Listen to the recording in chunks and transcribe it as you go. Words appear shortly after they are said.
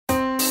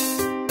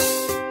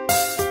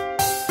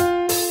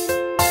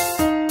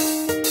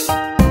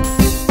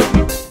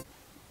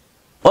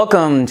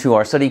Welcome to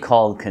our study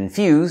called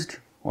Confused,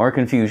 or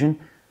Confusion,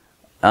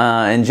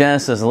 in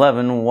Genesis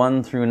 11,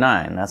 1 through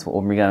 9. That's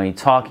what we're going to be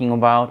talking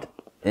about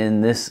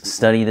in this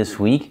study this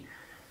week.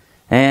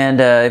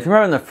 And if you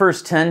remember in the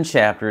first 10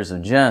 chapters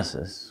of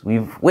Genesis,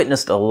 we've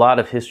witnessed a lot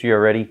of history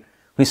already.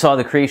 We saw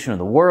the creation of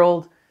the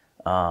world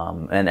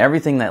and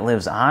everything that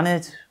lives on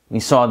it.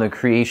 We saw the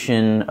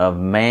creation of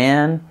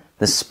man,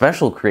 the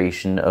special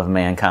creation of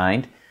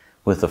mankind,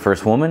 with the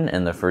first woman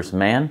and the first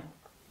man.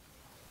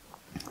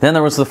 Then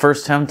there was the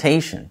first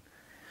temptation.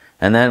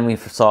 And then we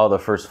saw the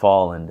first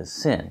fall into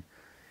sin.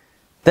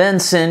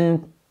 Then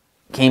sin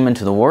came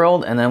into the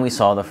world, and then we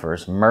saw the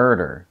first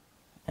murder.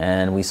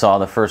 And we saw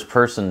the first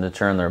person to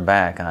turn their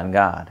back on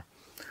God.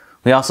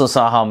 We also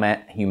saw how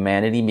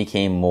humanity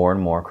became more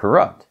and more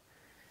corrupt.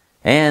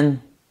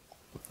 And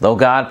though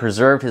God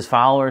preserved his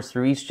followers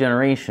through each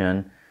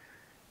generation,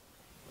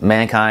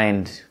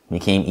 mankind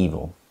became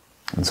evil.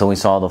 And so we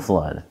saw the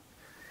flood.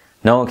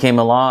 Noah came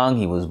along,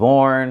 he was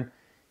born,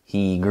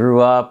 he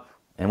grew up,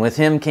 and with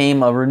him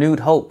came a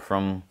renewed hope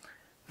from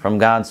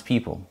God's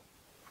people.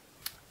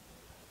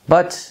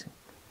 But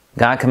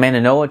God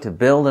commanded Noah to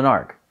build an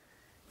ark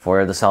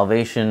for the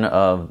salvation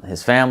of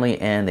his family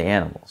and the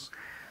animals.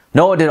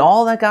 Noah did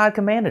all that God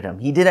commanded him.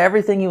 He did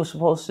everything he was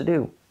supposed to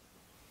do.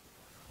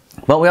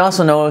 But we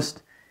also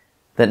noticed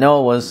that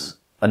Noah was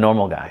a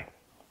normal guy,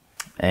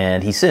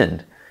 and he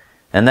sinned.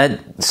 And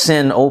that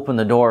sin opened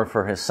the door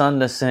for his son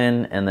to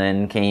sin, and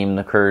then came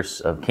the curse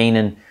of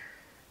Canaan,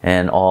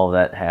 and all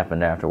that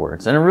happened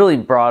afterwards. And it really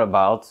brought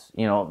about,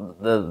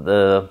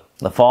 the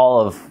fall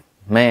of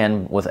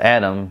man with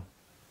Adam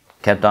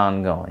kept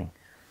on going.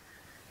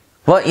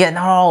 But yet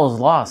not all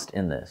is lost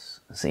in this.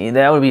 See,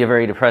 that would be a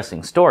very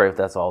depressing story if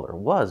that's all there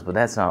was, but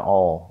that's not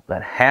all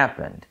that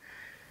happened.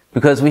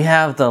 Because we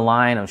have the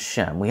line of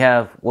Shem. We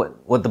have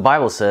what the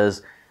Bible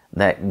says,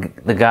 that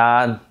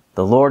the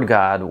Lord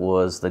God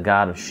was the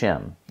God of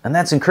Shem. And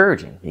that's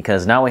encouraging,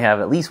 because now we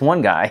have at least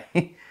one guy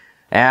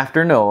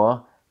after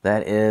Noah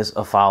that is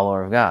a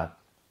follower of God.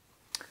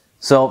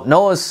 So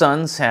Noah's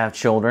sons have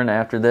children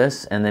after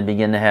this, and they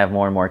begin to have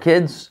more and more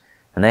kids,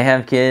 and they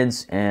have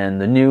kids,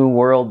 and the new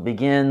world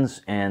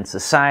begins, and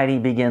society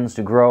begins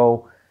to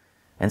grow,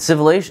 and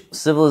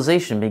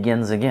civilization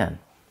begins again.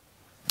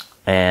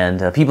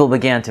 And people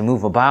began to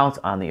move about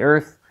on the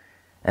earth,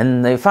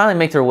 and they finally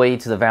make their way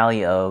to the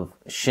valley of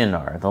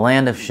Shinar, the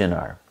land of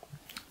Shinar.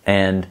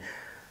 And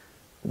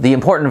the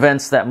important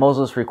events that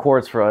Moses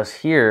records for us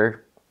here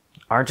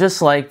are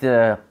just like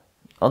the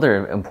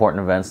other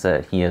important events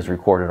that he has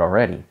recorded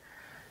already.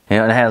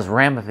 It has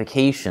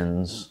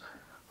ramifications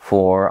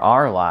for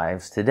our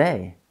lives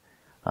today.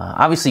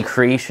 Obviously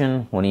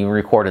creation, when he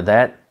recorded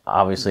that,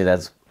 obviously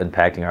that's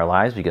impacting our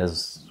lives,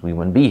 because we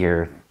wouldn't be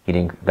here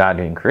if God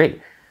didn't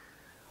create.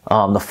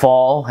 The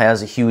fall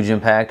has a huge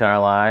impact on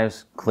our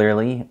lives,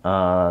 clearly.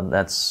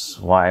 That's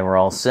why we're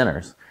all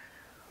sinners.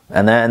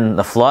 And then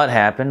the flood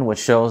happened, which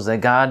shows that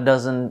God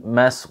doesn't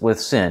mess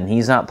with sin.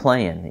 He's not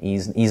playing.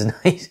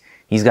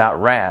 He's got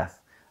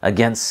wrath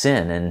against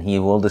sin, and he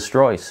will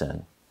destroy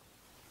sin.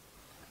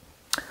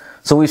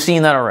 So we've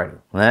seen that already,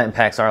 and that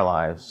impacts our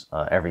lives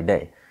every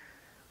day.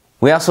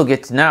 We also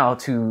get now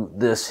to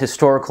this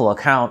historical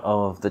account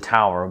of the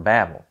Tower of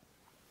Babel.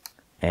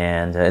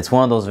 And it's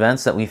one of those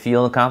events that we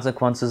feel the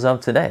consequences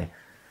of today.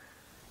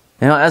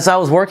 As I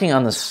was working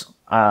on this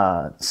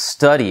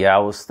study, I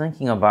was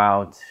thinking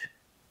about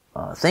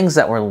things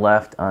that were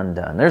left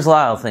undone. There's a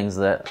lot of things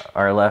that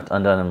are left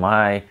undone in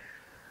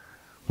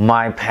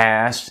my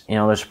past.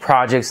 There's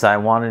projects that I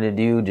wanted to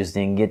do, just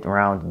didn't get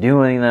around to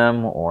doing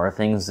them, or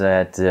things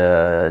that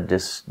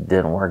just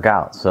didn't work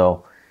out.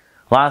 So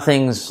a lot of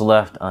things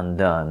left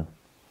undone.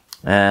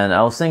 And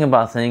I was thinking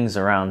about things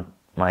around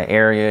my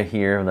area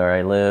here where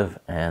I live,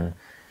 and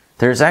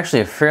there's actually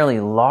a fairly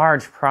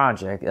large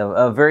project,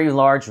 a very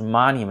large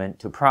monument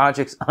to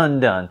projects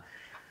undone.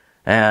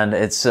 And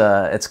it's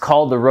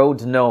called the Road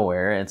to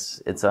Nowhere.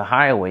 It's a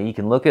highway. You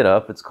can look it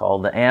up. It's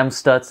called the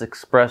Amstutz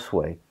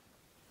Expressway.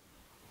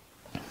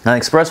 Now,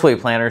 expressway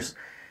planners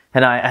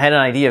had an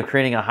idea of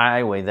creating a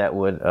highway that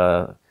would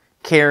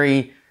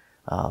carry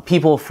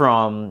people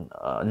from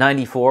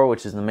 94,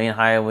 which is the main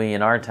highway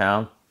in our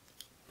town,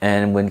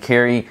 and would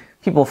carry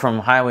people from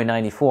Highway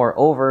 94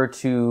 over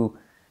to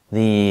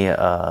the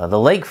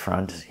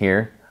lakefront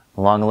here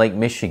along Lake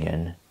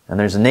Michigan. And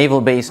there's a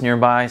naval base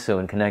nearby, so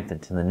it would connect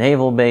it to the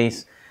naval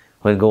base,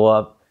 would go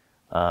up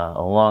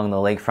along the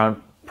lakefront,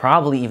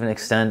 probably even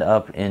extend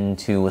up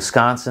into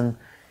Wisconsin.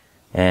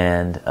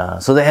 And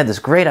so they had this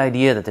great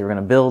idea that they were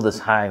going to build this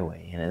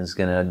highway, and it was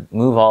going to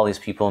move all these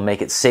people and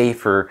make it safe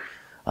for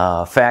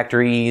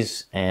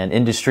factories and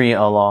industry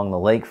along the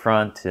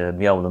lakefront to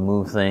be able to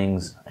move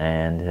things,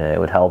 and it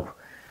would help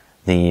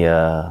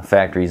the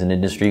factories and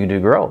industry to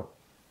grow.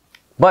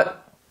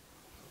 But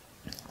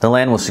the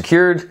land was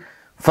secured.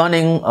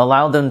 Funding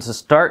allowed them to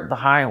start the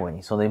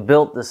highway, so they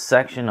built this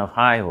section of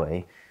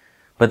highway.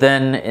 But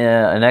then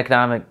an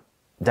economic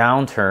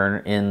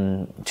downturn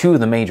in two of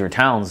the major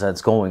towns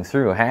that's going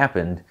through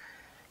happened,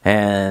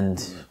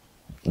 and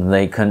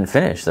they couldn't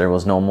finish. There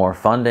was no more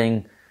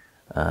funding.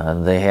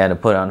 they had to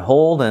put on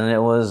hold, and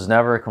it was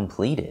never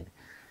completed.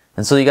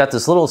 And so you got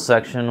this little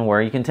section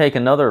where you can take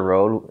another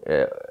road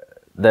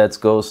that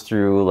goes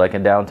through like a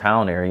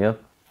downtown area,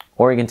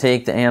 or you can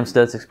take the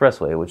Amstead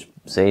Expressway, which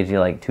saves you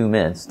like 2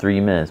 minutes, 3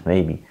 minutes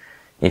maybe,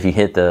 if you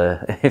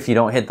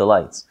don't hit the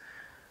lights.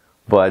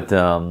 But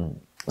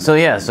so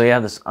you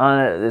have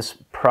this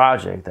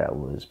project that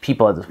was,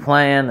 people had this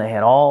plan, they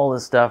had all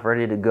this stuff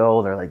ready to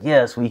go. They're like,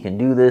 yes, we can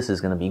do this. It's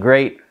going to be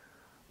great.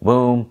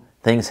 Boom,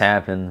 things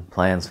happen,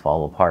 plans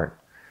fall apart.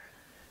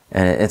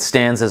 And it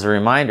stands as a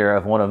reminder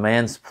of one of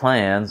man's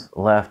plans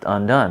left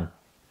undone.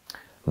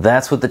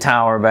 That's what the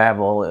Tower of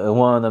Babel,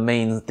 one of the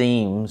main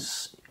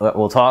themes that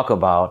we'll talk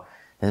about,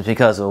 is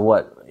because of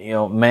what,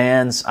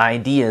 man's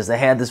ideas. They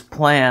had this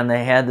plan,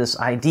 they had this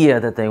idea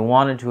that they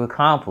wanted to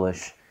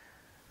accomplish,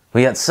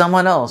 but yet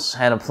someone else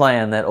had a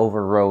plan that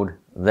overrode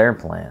their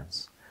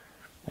plans.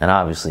 And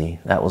obviously,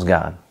 that was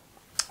God.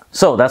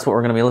 So that's what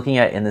we're going to be looking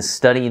at in this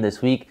study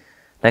this week.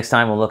 Next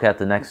time, we'll look at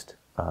the next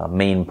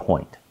main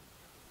point.